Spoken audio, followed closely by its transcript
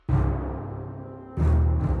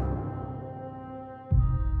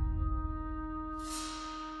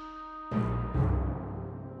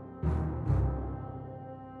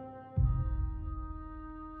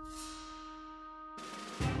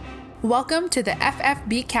Welcome to the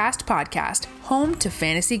FFB Cast podcast, home to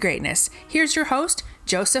fantasy greatness. Here's your host,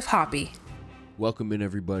 Joseph Hoppy. Welcome in,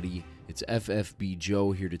 everybody. It's FFB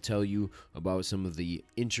Joe here to tell you about some of the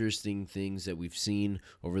interesting things that we've seen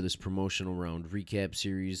over this promotional round recap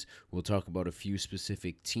series. We'll talk about a few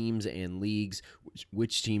specific teams and leagues,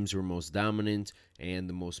 which teams were most dominant, and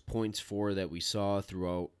the most points for that we saw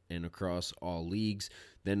throughout and across all leagues.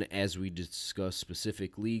 Then as we discuss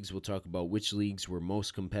specific leagues, we'll talk about which leagues were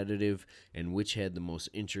most competitive and which had the most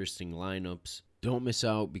interesting lineups. Don't miss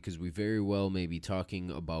out because we very well may be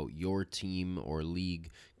talking about your team or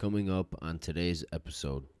league coming up on today's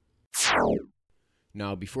episode.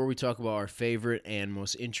 Now, before we talk about our favorite and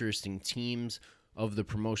most interesting teams of the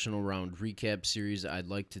promotional round recap series, I'd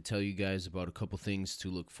like to tell you guys about a couple things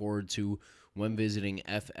to look forward to when visiting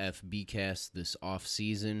FFBcast this off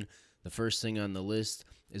season. The first thing on the list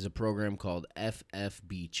is a program called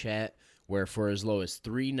FFB Chat, where for as low as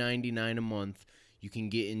 $3.99 a month, you can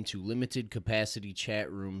get into limited capacity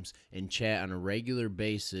chat rooms and chat on a regular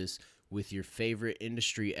basis with your favorite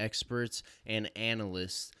industry experts and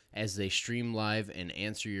analysts as they stream live and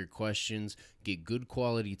answer your questions. Get good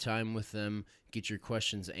quality time with them. Get your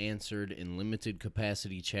questions answered in limited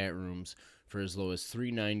capacity chat rooms for as low as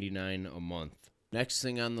 $3.99 a month. Next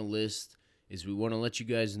thing on the list is we want to let you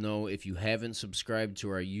guys know, if you haven't subscribed to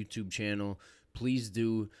our YouTube channel, please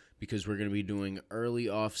do, because we're going to be doing early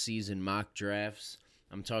off-season mock drafts.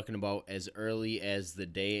 I'm talking about as early as the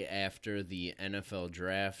day after the NFL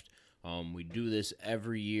draft. We do this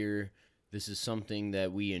every year. This is something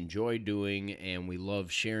that we enjoy doing, and we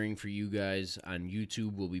love sharing for you guys on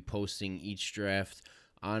YouTube. We'll be posting each draft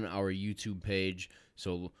on our YouTube page,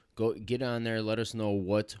 so go get on there. Let us know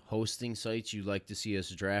what hosting sites you'd like to see us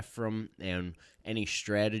draft from, and any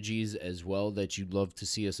strategies as well that you'd love to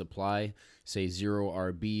see us apply. Say 0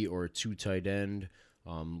 RB or 2 tight end,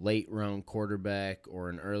 late round quarterback or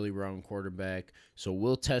an early round quarterback. So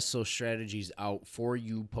we'll test those strategies out for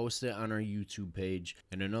you, post it on our YouTube page.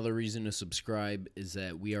 And another reason to subscribe is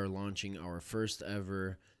that we are launching our first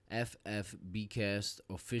ever FFBcast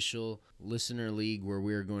official listener league, where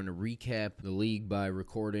we are going to recap the league by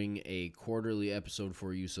recording a quarterly episode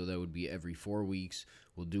for you. So that would be every 4 weeks.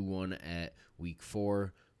 We'll do one at week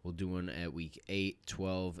 4. We'll do one at week 8,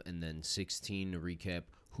 12, and then 16 to recap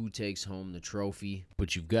who takes home the trophy.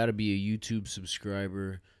 But you've got to be a YouTube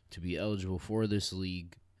subscriber to be eligible for this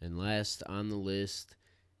league. And last on the list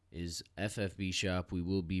is FFB Shop. We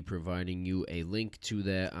will be providing you a link to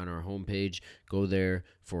that on our homepage. Go there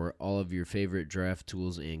for all of your favorite draft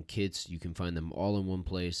tools and kits. You can find them all in one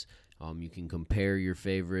place. You can compare your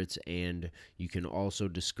favorites, and you can also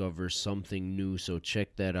discover something new. So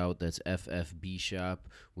check that out. That's FFB Shop.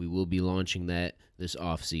 We will be launching that this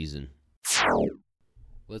off season.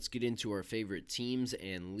 Let's get into our favorite teams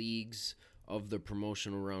and leagues of the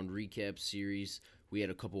promotional round recap series. We had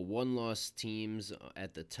a couple one-loss teams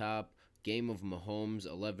at the top. Game of Mahomes,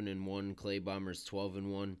 11-1. Clay Bombers,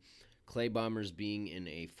 12-1. Clay Bombers being in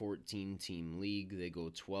a 14-team league, they go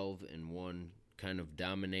 12-1, kind of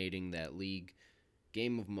dominating that league.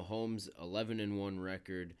 Game of Mahomes, 11-1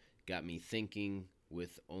 record, got me thinking,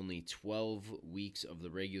 with only 12 weeks of the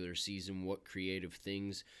regular season, what creative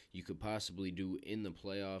things you could possibly do in the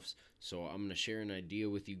playoffs. So I'm going to share an idea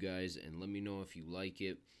with you guys, and let me know if you like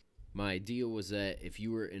it. My idea was that if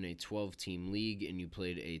you were in a 12-team league and you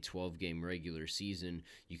played a 12-game regular season,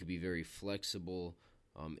 you could be very flexible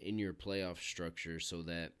in your playoff structure so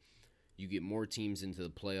that you get more teams into the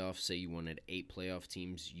playoffs. Say you wanted 8 playoff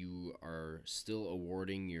teams, you are still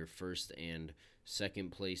awarding your first and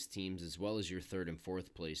second place teams as well as your third and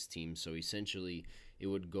fourth place teams. So essentially it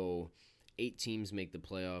would go 8 teams make the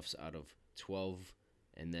playoffs out of 12,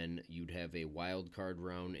 and then you'd have a wild card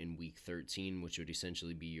round in week 13, which would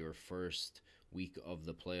essentially be your first week of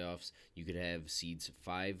the playoffs. You could have seeds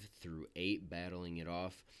 5 through 8 battling it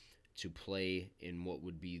off to play in what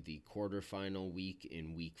would be the quarterfinal week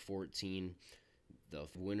in week 14. The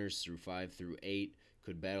winners through 5 through 8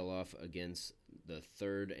 could battle off against the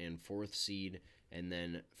third and fourth seed, and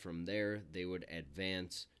then from there they would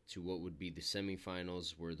advance to what would be the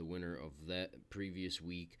semifinals, where the winner of that previous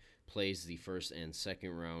week plays the first and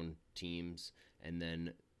second round teams, and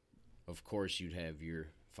then of course you'd have your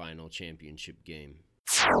final championship game.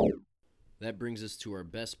 That brings us to our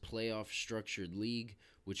best playoff structured league,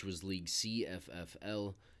 which was League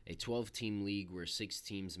CFFL, a 12-team league where 6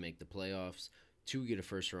 teams make the playoffs. 2 get a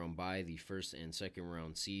first round bye, the first and second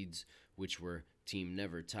round seeds, which were Team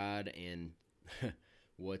Never Todd and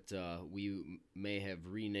what we may have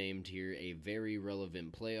renamed here a very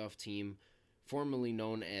relevant playoff team formerly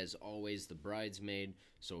known as Always the Bridesmaid.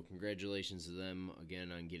 So congratulations to them again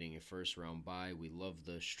on getting a first round bye. We love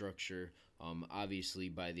the structure. Obviously,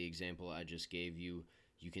 by the example I just gave you,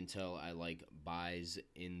 you can tell I like byes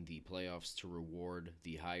in the playoffs to reward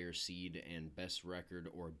the higher seed and best record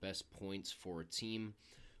or best points for a team,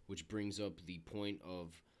 which brings up the point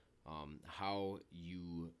of how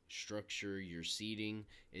you structure your seeding.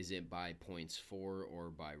 Is it by points for or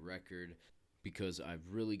by record? Because I've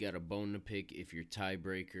really got a bone to pick if your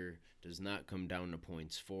tiebreaker does not come down to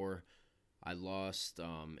points for. I lost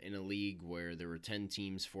in a league where there were 10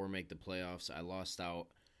 teams, 4 make the playoffs. I lost out,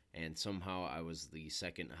 and somehow I was the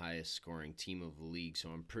second highest scoring team of the league, so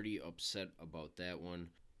I'm pretty upset about that one.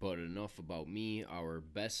 But enough about me. Our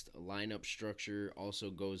best lineup structure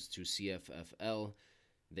also goes to CFFL.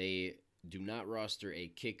 They do not roster a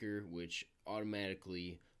kicker, which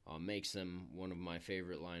automatically makes them one of my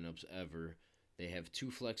favorite lineups ever. They have 2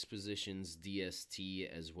 flex positions, DST,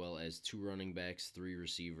 as well as 2 running backs, 3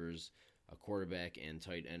 receivers, a quarterback, and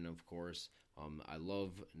tight end, of course. I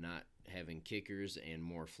love not having kickers and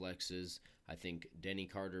more flexes. I think Denny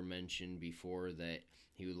Carter mentioned before that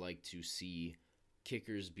he would like to see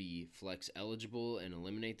kickers be flex eligible and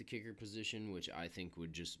eliminate the kicker position, which I think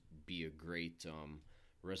would just be a great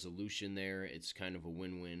resolution there. It's kind of a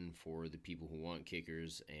win-win for the people who want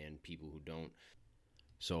kickers and people who don't.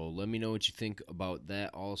 So let me know what you think about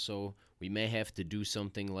that also. We may have to do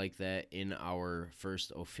something like that in our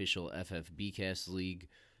first official FFBcast league.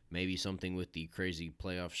 Maybe something with the crazy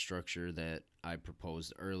playoff structure that I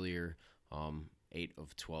proposed earlier, 8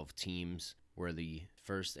 of 12 teams, where the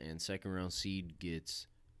first and second round seed gets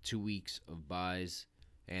 2 weeks of byes,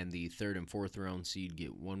 and the third and fourth round seed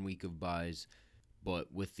get 1 week of byes.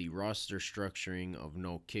 But with the roster structuring of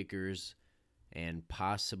no kickers and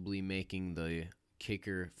possibly making the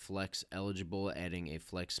kicker flex eligible, adding a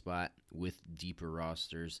flex spot with deeper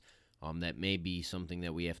rosters, that may be something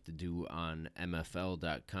that we have to do on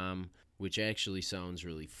MFL.com, which actually sounds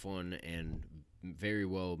really fun and very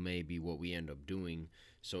well may be what we end up doing.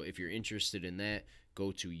 So if you're interested in that,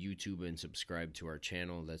 go to YouTube and subscribe to our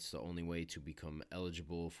channel. That's the only way to become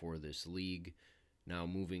eligible for this league. Now,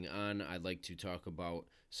 moving on, I'd like to talk about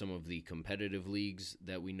some of the competitive leagues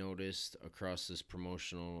that we noticed across this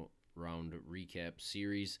promotional round recap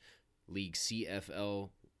series. League CFFL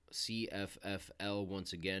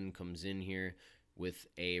once again comes in here with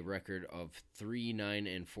a record of 3, 9,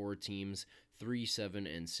 and 4 teams, 3, 7,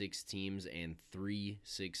 and 6 teams, and 3,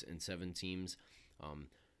 6, and 7 teams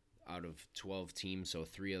out of 12 teams, so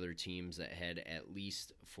 3 other teams that had at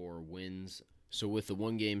least 4 wins. So with the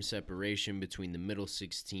 1-game separation between the middle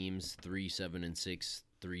 6 teams, 3, 7, and 6,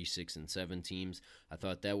 3, 6, and 7 teams, I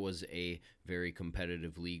thought that was a very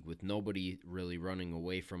competitive league with nobody really running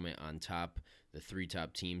away from it on top, the 3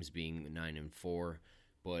 top teams being 9 and 4.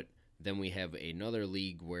 But then we have another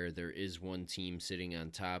league where there is one team sitting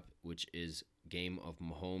on top, which is Game of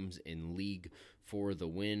Mahomes in League for the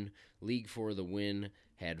Win. League for the Win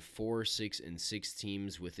had 4, 6, and 6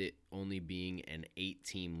 teams, with it only being an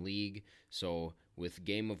 8-team league. So with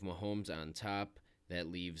Game of Mahomes on top,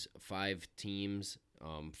 that leaves 5 teams,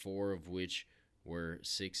 4 of which were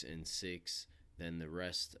 6 and 6, then the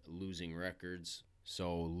rest losing records.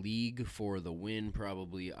 So League for the Win,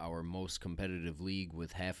 probably our most competitive league,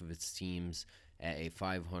 with half of its teams at a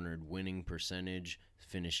 500 winning percentage,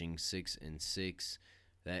 finishing 6 and 6.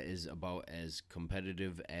 That is about as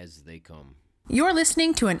competitive as they come. You're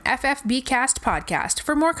listening to an FFBcast podcast.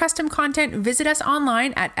 For more custom content, visit us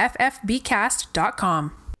online at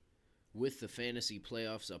ffbcast.com. With the fantasy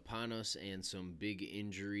playoffs upon us and some big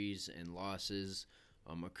injuries and losses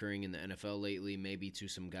occurring in the NFL lately, maybe to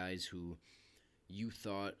some guys who you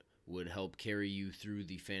thought would help carry you through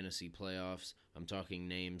the fantasy playoffs. I'm talking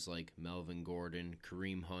names like Melvin Gordon,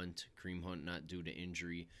 Kareem Hunt not due to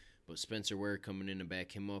injury, but Spencer Ware coming in to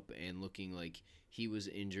back him up and looking like he was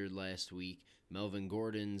injured last week. Melvin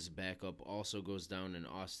Gordon's backup also goes down in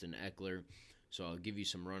Austin Eckler. So I'll give you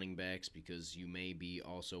some running backs because you may be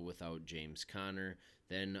also without James Conner.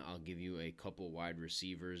 Then I'll give you a couple wide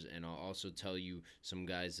receivers, and I'll also tell you some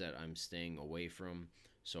guys that I'm staying away from.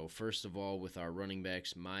 So first of all, with our running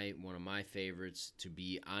backs, one of my favorites to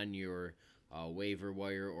be on your waiver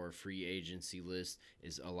wire or free agency list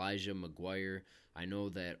is Elijah McGuire. I know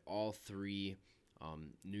that all 3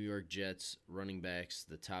 New York Jets running backs,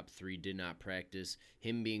 the top 3, did not practice,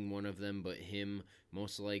 him being one of them, but him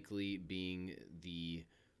most likely being the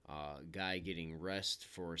guy getting rest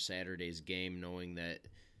for Saturday's game, knowing that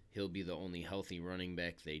he'll be the only healthy running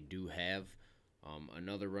back they do have.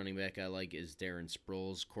 Another running back I like is Darren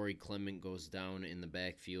Sproles. Corey Clement goes down in the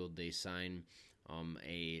backfield. They sign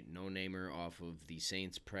a no-namer off of the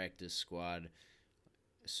Saints practice squad.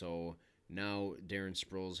 So now Darren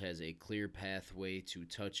Sproles has a clear pathway to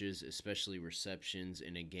touches, especially receptions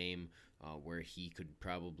in a game where he could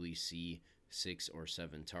probably see 6 or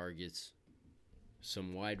 7 targets.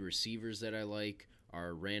 Some wide receivers that I like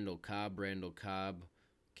are Randall Cobb. Randall Cobb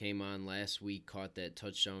came on last week, caught that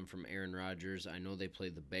touchdown from Aaron Rodgers. I know they play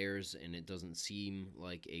the Bears, and it doesn't seem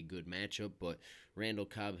like a good matchup, but Randall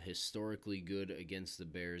Cobb historically good against the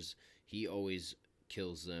Bears. He always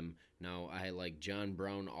kills them. Now, I like John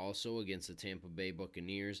Brown also against the Tampa Bay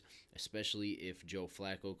Buccaneers, especially if Joe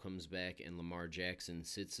Flacco comes back and Lamar Jackson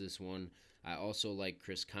sits this one. I also like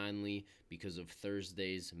Chris Conley because of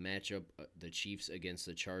Thursday's matchup, the Chiefs against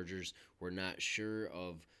the Chargers. We're not sure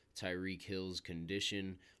of Tyreek Hill's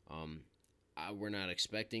condition. We're not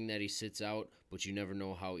expecting that he sits out, but you never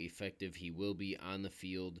know how effective he will be on the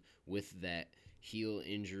field with that heel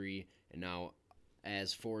injury. And now,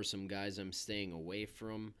 as for some guys I'm staying away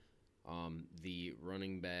from, the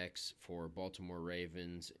running backs for Baltimore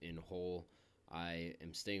Ravens in whole, I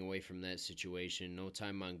am staying away from that situation. No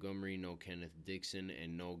Ty Montgomery, no Kenneth Dixon,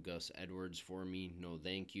 and no Gus Edwards for me. No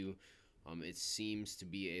thank you. It seems to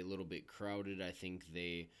be a little bit crowded. I think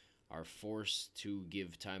they are forced to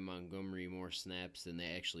give Ty Montgomery more snaps than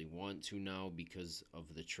they actually want to now because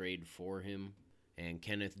of the trade for him. And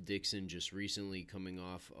Kenneth Dixon just recently coming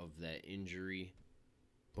off of that injury.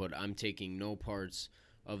 But I'm taking no parts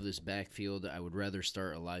of this backfield. I would rather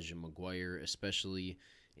start Elijah McGuire, especially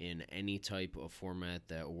in any type of format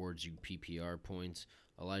that awards you PPR points.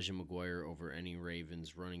 Elijah McGuire over any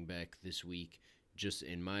Ravens running back this week, just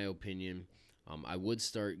in my opinion. I would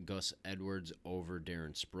start Gus Edwards over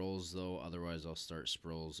Darren Sproles, though. Otherwise, I'll start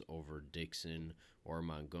Sproles over Dixon or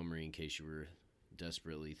Montgomery in case you were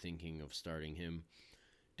desperately thinking of starting him.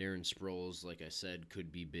 Darren Sproles, like I said,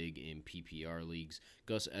 could be big in PPR leagues.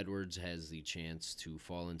 Gus Edwards has the chance to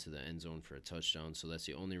fall into the end zone for a touchdown, so that's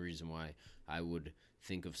the only reason why I would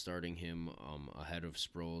think of starting him ahead of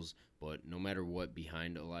Sproles. But no matter what,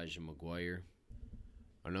 behind Elijah McGuire.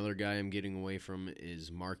 Another guy I'm getting away from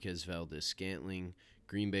is Marquez Valdes-Scantling,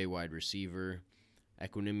 Green Bay wide receiver.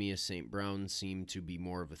 Equanimeous St. Brown seemed to be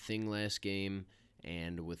more of a thing last game,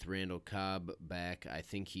 and with Randall Cobb back, I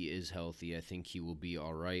think he is healthy. I think he will be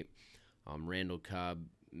all right. Randall Cobb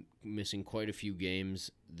missing quite a few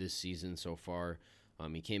games this season so far.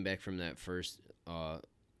 He came back from that first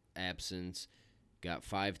absence, got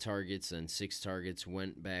 5 targets, then 6 targets,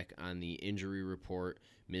 went back on the injury report,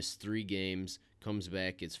 missed 3 games, comes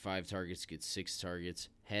back, gets 5 targets, gets 6 targets,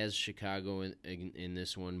 has Chicago in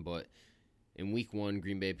this one, but in week 1,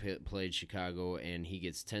 Green Bay played Chicago, and he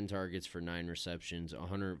gets 10 targets for 9 receptions,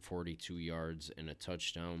 142 yards, and a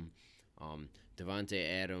touchdown.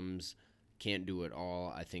 Devontae Adams can't do it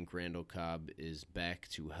all. I think Randall Cobb is back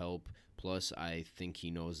to help. Plus, I think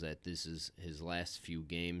he knows that this is his last few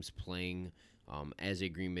games playing as a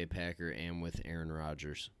Green Bay Packer and with Aaron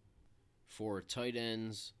Rodgers. For tight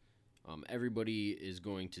ends, everybody is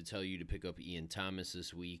going to tell you to pick up Ian Thomas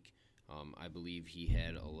this week. I believe he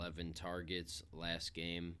had 11 targets last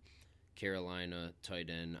game. Carolina tight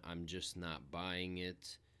end, I'm just not buying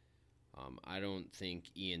it. I don't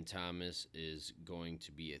think Ian Thomas is going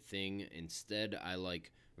to be a thing. Instead, I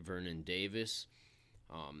like Vernon Davis.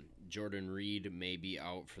 Jordan Reed may be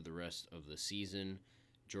out for the rest of the season.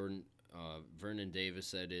 Vernon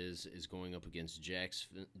Davis, that is going up against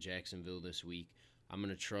Jacksonville this week. I'm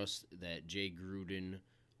going to trust that Jay Gruden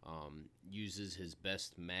uses his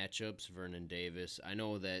best matchups, Vernon Davis. I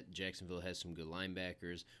know that Jacksonville has some good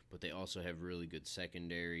linebackers, but they also have really good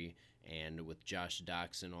secondary, and with Josh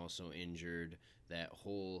Doxson also injured, that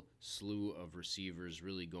whole slew of receivers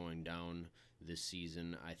really going down this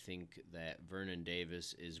season. I think that Vernon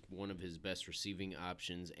Davis is one of his best receiving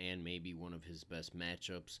options and maybe one of his best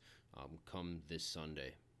matchups come this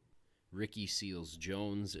Sunday. Ricky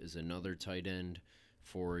Seals-Jones is another tight end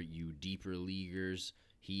for you deeper leaguers.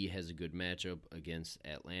 He has a good matchup against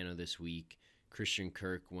Atlanta this week. Christian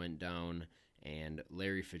Kirk went down, and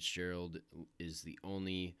Larry Fitzgerald is the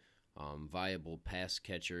only viable pass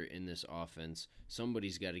catcher in this offense.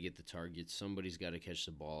 Somebody's got to get the targets. Somebody's got to catch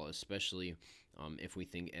the ball, especially if we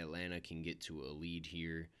think Atlanta can get to a lead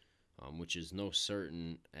here, which is no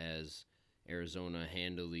certain as Arizona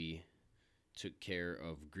handily took care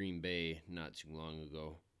of Green Bay not too long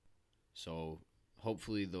ago. So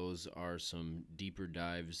hopefully those are some deeper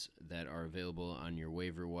dives that are available on your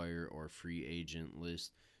waiver wire or free agent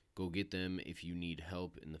list. Go get them if you need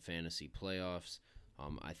help in the fantasy playoffs.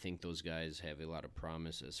 I think those guys have a lot of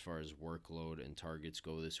promise as far as workload and targets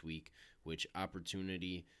go this week, which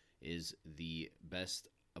opportunity is the best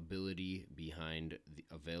ability behind the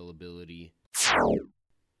availability.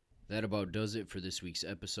 That about does it for this week's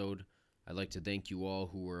episode. I'd like to thank you all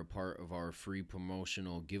who were a part of our free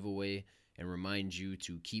promotional giveaway and remind you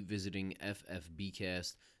to keep visiting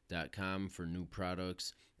ffbcast.com for new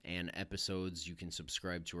products and episodes. You can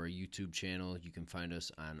subscribe to our YouTube channel. You can find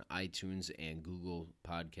us on iTunes and Google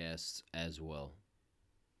Podcasts as well.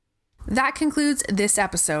 That concludes this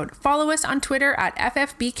episode. Follow us on Twitter at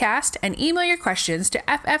FFBcast and email your questions to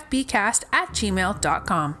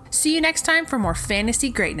ffbcast@gmail.com. See you next time for more fantasy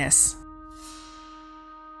greatness.